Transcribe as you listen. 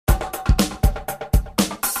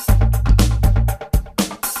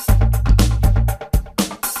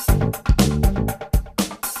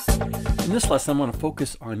In this lesson, I want to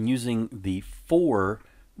focus on using the for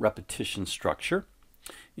repetition structure,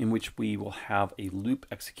 in which we will have a loop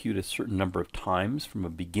execute a certain number of times from a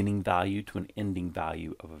beginning value to an ending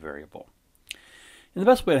value of a variable. And the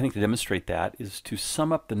best way I think to demonstrate that is to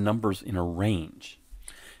sum up the numbers in a range.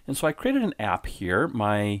 And so I created an app here. So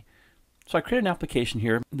I created an application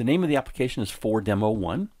here. The name of the application is for demo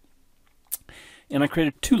 1. And I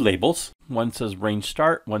created two labels. One says range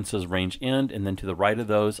start, one says range end, and then to the right of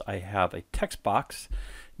those I have a text box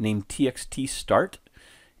named txt start,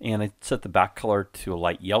 and I set the back color to a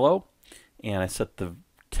light yellow, and I set the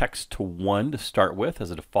text to 1 to start with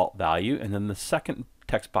as a default value, and then the second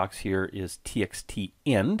text box here is txt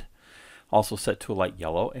end, also set to a light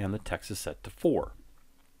yellow, and the text is set to 4.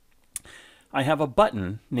 I have a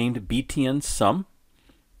button named btn sum.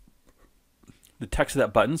 The text of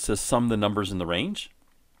that button says sum the numbers in the range.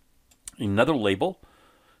 Another label,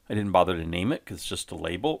 I didn't bother to name it because it's just a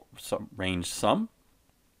label, range sum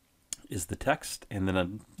is the text, and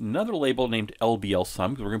then another label named LBL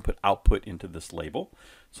sum because we're going to put output into this label,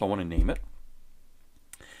 so I want to name it.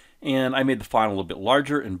 And I made the font a little bit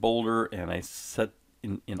larger and bolder, and I set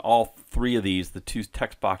in all three of these, the two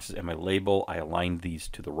text boxes and my label, I aligned these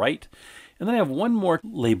to the right. And then I have one more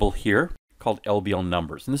label here called LBL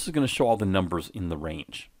numbers, and this is going to show all the numbers in the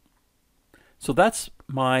range. So that's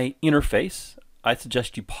my interface. I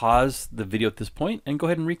suggest you pause the video at this point and go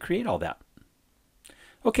ahead and recreate all that.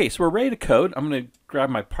 Okay, so we're ready to code. I'm going to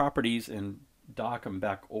grab my properties and dock them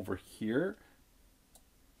back over here.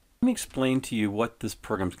 Let me explain to you what this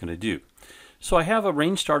program is going to do. So I have a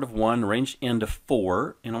range start of 1, range end of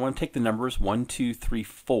 4, and I want to take the numbers 1, 2, 3,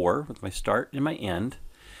 4 with my start and my end,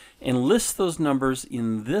 and list those numbers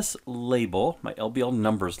in this label, my LBL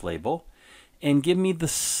numbers label, and give me the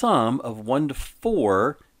sum of 1 to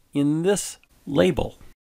 4 in this label.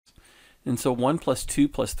 And so 1 plus 2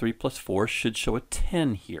 plus 3 plus 4 should show a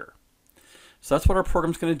 10 here. So that's what our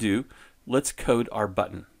program's going to do. Let's code our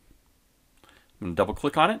button. I'm going to double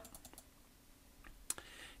click on it,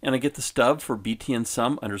 and I get the stub for btn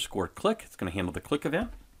sum underscore click. It's going to handle the click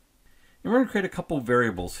event. And we're going to create a couple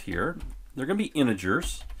variables here. They're going to be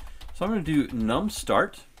integers. So I'm going to do num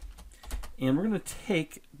start, and we're going to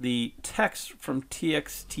take the text from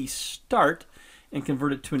txt start and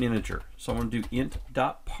convert it to an integer. So I'm going to do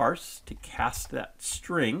int.parse to cast that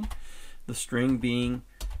string, the string being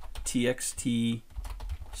txt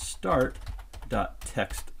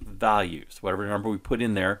start.text values. Whatever number we put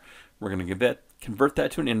in there, we're going to convert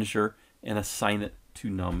that to an integer and assign it to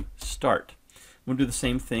num start. We'll do the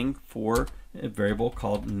same thing for a variable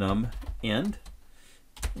called num end.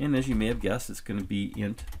 And as you may have guessed, it's going to be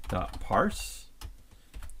int.parse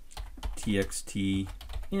txt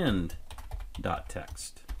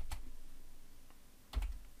end.text.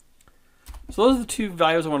 So those are the two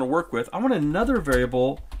values I want to work with. I want another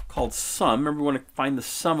variable called sum. Remember, we want to find the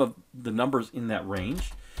sum of the numbers in that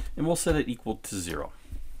range, and we'll set it equal to 0.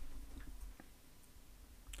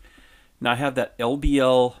 Now I have that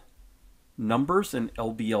LBL numbers and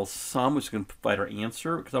LBL sum, which is going to provide our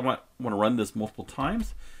answer, because I want to run this multiple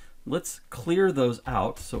times. Let's clear those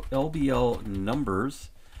out. So LBL numbers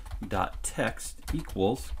dot text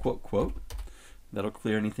equals quote quote. That'll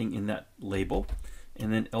clear anything in that label.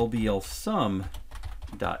 And then LBL sum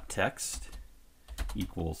dot text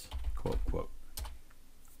equals quote quote.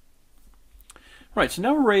 Right, so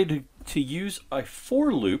now we're ready to use a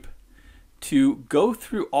for loop to go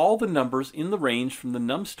through all the numbers in the range from the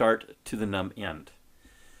num start to the num end.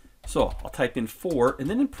 So I'll type in 4, and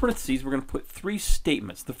then in parentheses we're going to put 3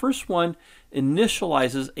 statements. The first one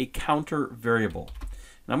initializes a counter variable.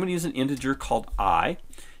 And I'm going to use an integer called I,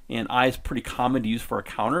 and I is pretty common to use for a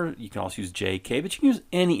counter. You can also use JK, but you can use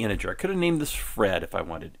any integer. I could have named this Fred if I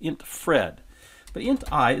wanted, int Fred. But int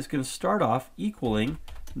I is going to start off equaling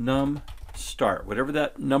num start, whatever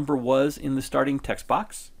that number was in the starting text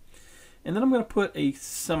box. And then I'm going to put a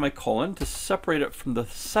semicolon to separate it from the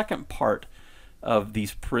second part of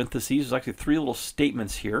these parentheses. There's actually 3 little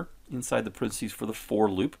statements here inside the parentheses for the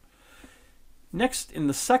for loop. Next, in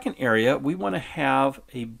the second area, we want to have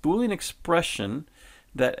a Boolean expression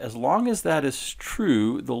that as long as that is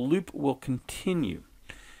true, the loop will continue.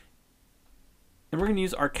 And we're going to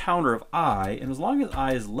use our counter of I, and as long as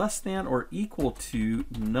I is less than or equal to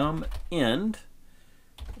num end,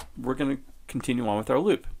 we're going to continue on with our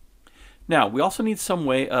loop. Now, we also need some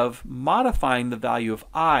way of modifying the value of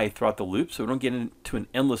I throughout the loop so we don't get into an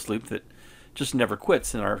endless loop that just never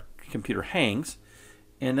quits and our computer hangs.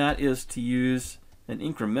 And that is to use an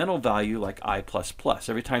incremental value like I++.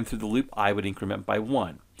 Every time through the loop, I would increment by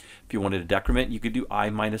 1. If you wanted to decrement, you could do I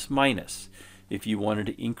minus minus. If you wanted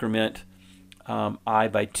to increment I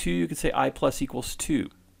by 2, you could say I plus equals 2. In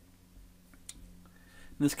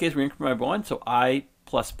this case, we're incrementing by 1, so I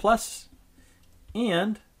plus plus,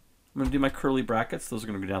 and I'm going to do my curly brackets. Those are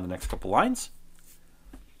going to go down the next couple lines.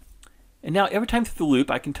 And now every time through the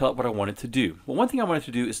loop, I can tell it what I want it to do. Well, one thing I want it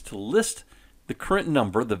to do is to list the current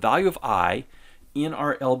number, the value of I, in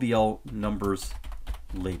our LBL numbers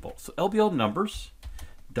label. So LBL numbers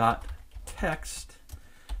dot text,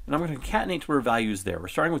 and I'm going to concatenate to where value is there. We're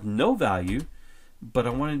starting with no value, but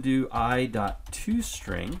I want to do I dot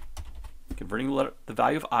toString, converting the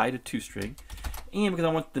value of I to toString. And because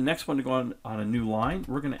I want the next one to go on a new line,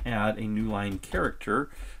 we're going to add a new line character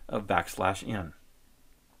of \n.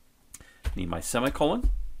 Need my semicolon.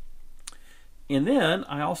 And then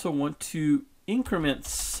I also want to increment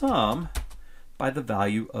sum by the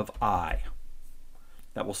value of I.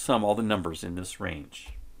 That will sum all the numbers in this range.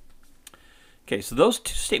 Okay, so those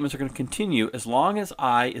two statements are going to continue as long as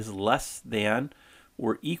I is less than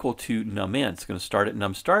or equal to num n. It's going to start at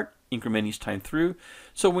num start, increment each time through.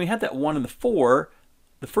 So when we had that 1 and the 4,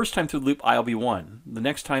 the first time through the loop I will be 1. The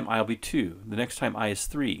next time I will be 2. The next time I is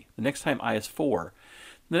 3. The next time I is 4.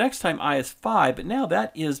 The next time I is 5, but now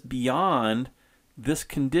that is beyond this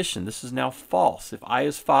condition. This is now false. If I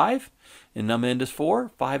is 5 and num end is 4,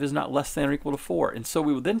 5 is not less than or equal to 4. And so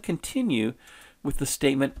we will then continue with the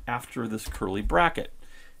statement after this curly bracket.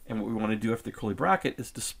 And what we want to do after the curly bracket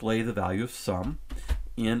is display the value of sum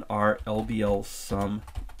in our LBL sum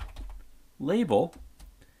label.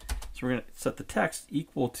 So we're going to set the text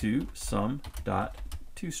equal to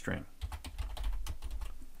sum.toString.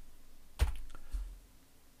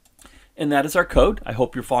 And that is our code. I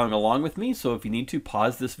hope you're following along with me. So if you need to,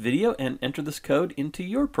 pause this video and enter this code into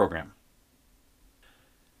your program.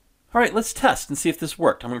 All right, let's test and see if this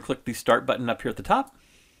worked. I'm going to click the Start button up here at the top.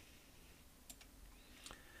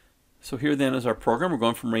 So here then is our program. We're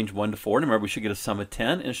going from range 1 to 4. And remember, we should get a sum of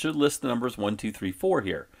 10, and it should list the numbers 1, 2, 3, 4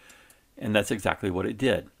 here. And that's exactly what it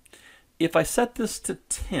did. If I set this to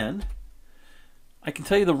 10, I can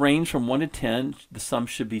tell you the range from 1 to 10, the sum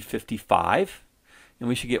should be 55. And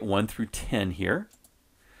we should get 1 through 10 here.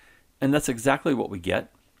 And that's exactly what we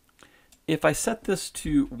get. If I set this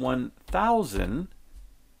to 1,000,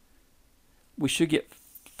 we should get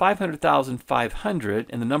 500,500,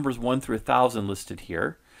 and the numbers 1 through 1,000 listed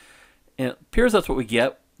here. And it appears that's what we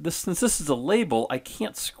get. Since this is a label, I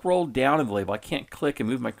can't scroll down in the label. I can't click and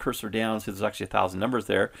move my cursor down and see there's actually 1,000 numbers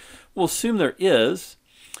there. We'll assume there is.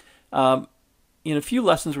 In a few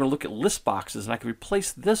lessons, we're going to look at list boxes, and I can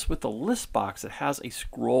replace this with a list box that has a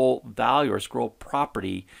scroll value or a scroll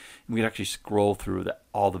property, and we can actually scroll through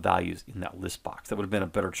all the values in that list box. That would have been a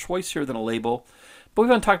better choice here than a label, but we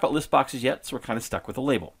haven't talked about list boxes yet, so we're kind of stuck with a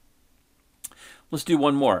label. Let's do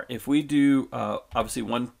one more. If we do, obviously,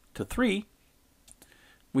 1 to 3,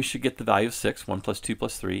 we should get the value of 6, 1 plus 2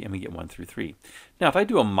 plus 3, and we get 1 through 3. Now, if I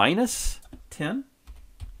do a minus 10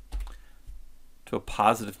 to a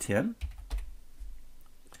positive 10,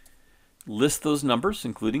 list those numbers,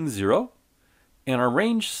 including 0, and our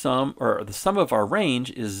range sum, or the sum of our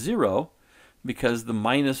range is 0, because the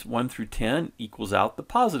minus 1 through 10 equals out the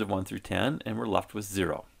positive 1 through 10, and we're left with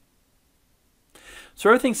 0. So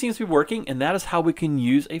everything seems to be working, and that is how we can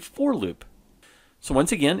use a for loop. So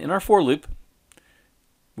once again, in our for loop,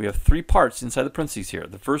 we have 3 parts inside the parentheses here.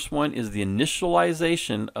 The first one is the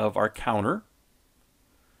initialization of our counter,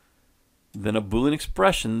 then a Boolean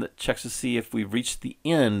expression that checks to see if we've reached the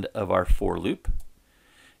end of our for loop,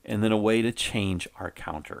 and then a way to change our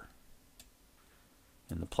counter.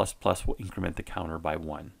 And the plus plus will increment the counter by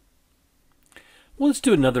 1. Well, let's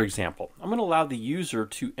do another example. I'm going to allow the user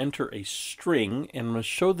to enter a string, and I'm going to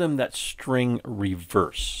show them that string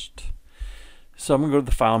reversed. So I'm going to go to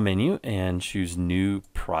the File menu and choose New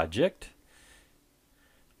Project.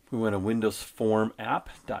 We want a Windows Form App,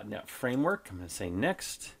 .NET Framework. I'm going to say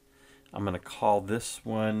Next. I'm going to call this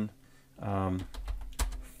one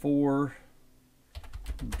for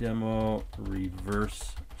demo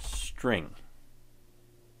reverse string.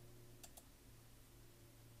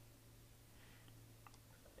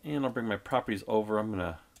 And I'll bring my properties over. I'm going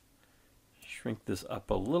to shrink this up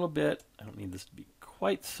a little bit. I don't need this to be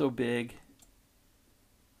quite so big.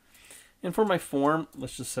 And for my form,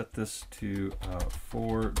 let's just set this to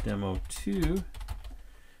for demo2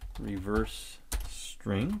 reverse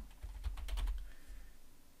string.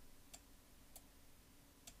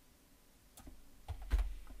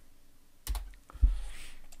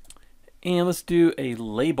 And let's do a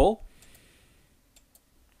label.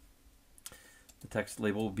 The text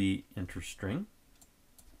label will be enter string.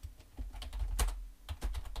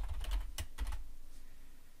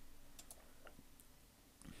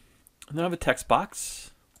 And then I have a text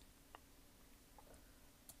box.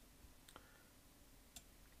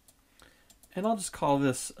 And I'll just call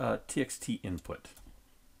this txt input.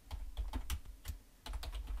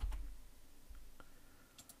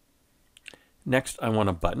 Next, I want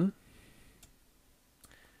a button.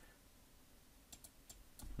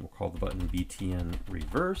 We'll call the button btn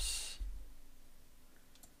reverse.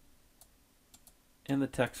 And the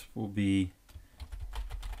text will be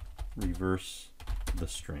reverse the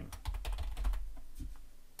string.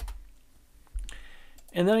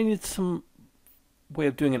 And then I need some way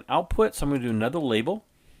of doing an output, so I'm going to do another label.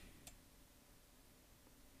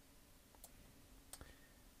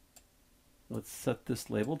 Let's set this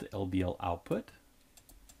label to LBL output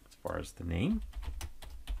as far as the name.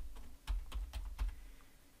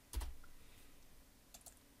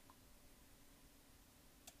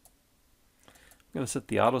 I'm going to set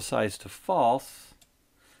the auto size to false.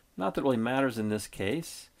 Not that it really matters in this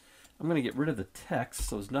case. I'm going to get rid of the text,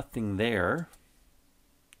 so there's nothing there.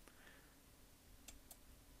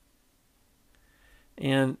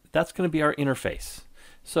 And that's going to be our interface.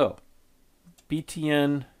 So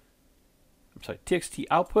txt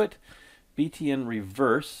output, btn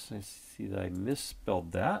reverse. I see that I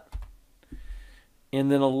misspelled that.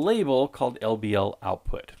 And then a label called LBL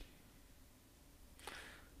output.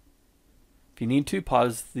 If you need to,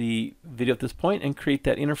 pause the video at this point and create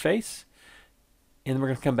that interface. And then we're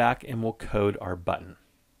going to come back and we'll code our button.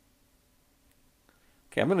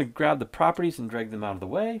 Okay, I'm going to grab the properties and drag them out of the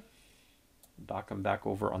way. Dock them back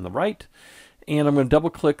over on the right. And I'm going to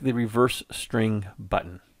double click the reverse string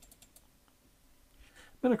button.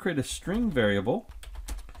 I'm going to create a string variable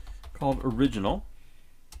called original.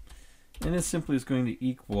 And this simply is going to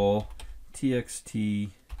equal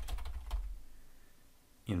txt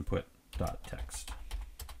input.text.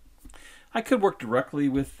 I could work directly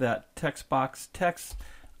with that text box text.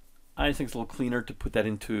 I just think it's a little cleaner to put that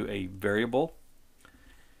into a variable.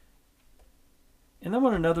 And I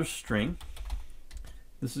want another string.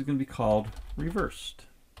 This is going to be called reversed.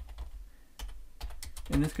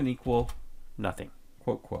 And this can equal nothing,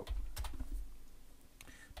 quote, quote.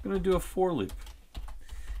 I'm going to do a for loop.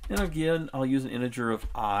 And again, I'll use an integer of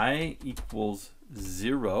I equals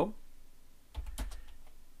 0.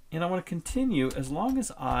 And I want to continue as long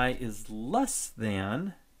as I is less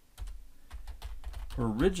than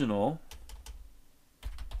original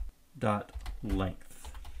dot length.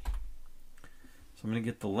 So I'm going to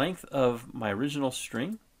get the length of my original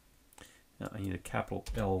string. Now I need a capital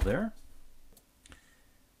L there.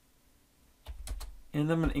 And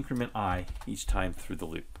then I'm going to increment I each time through the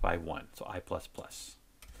loop by 1, so I++.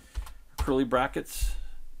 Curly brackets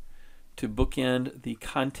to bookend the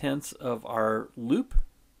contents of our loop.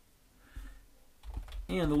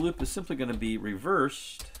 And the loop is simply going to be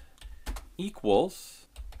reversed equals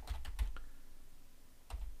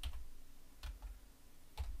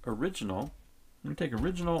original. I'm going to take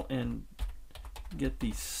original and get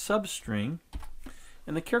the substring.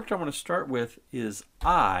 And the character I want to start with is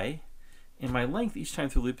I. And my length each time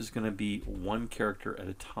through the loop is going to be 1 character at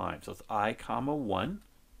a time. So it's I, comma 1.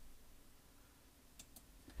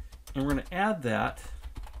 And we're going to add that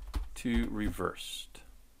to reversed.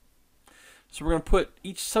 So we're going to put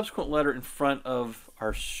each subsequent letter in front of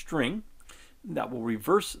our string. That will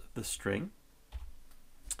reverse the string.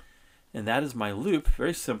 And that is my loop.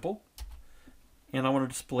 Very simple. And I want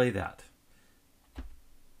to display that.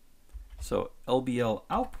 So LBL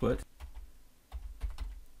output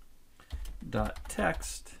dot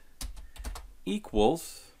text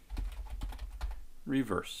equals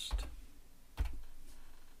reversed.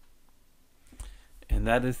 And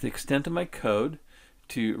that is the extent of my code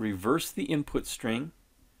to reverse the input string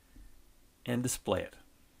and display it.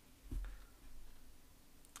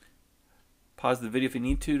 Pause the video if you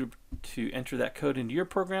need to enter that code into your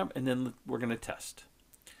program, and then we're going to test.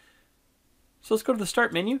 So let's go to the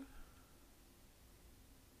Start menu.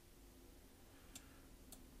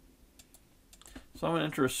 So I'm going to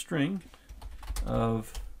enter a string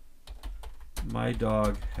of my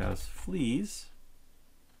dog has fleas.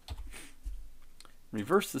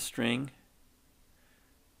 Reverse the string.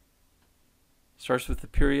 Starts with the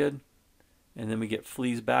period, and then we get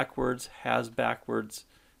fleas backwards, has backwards,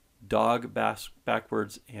 dog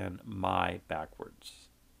backwards, and my backwards.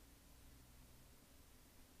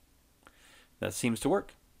 That seems to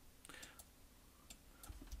work.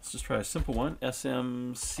 Let's just try a simple one,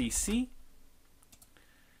 smcc,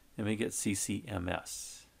 and we get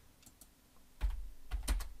ccms.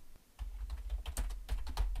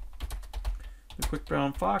 The quick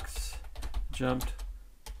brown fox jumped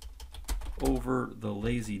over the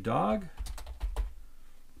lazy dog,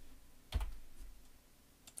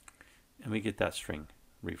 and we get that string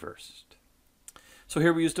reversed. So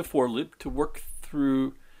here we used a for loop to work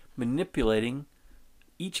through manipulating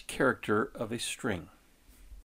each character of a string.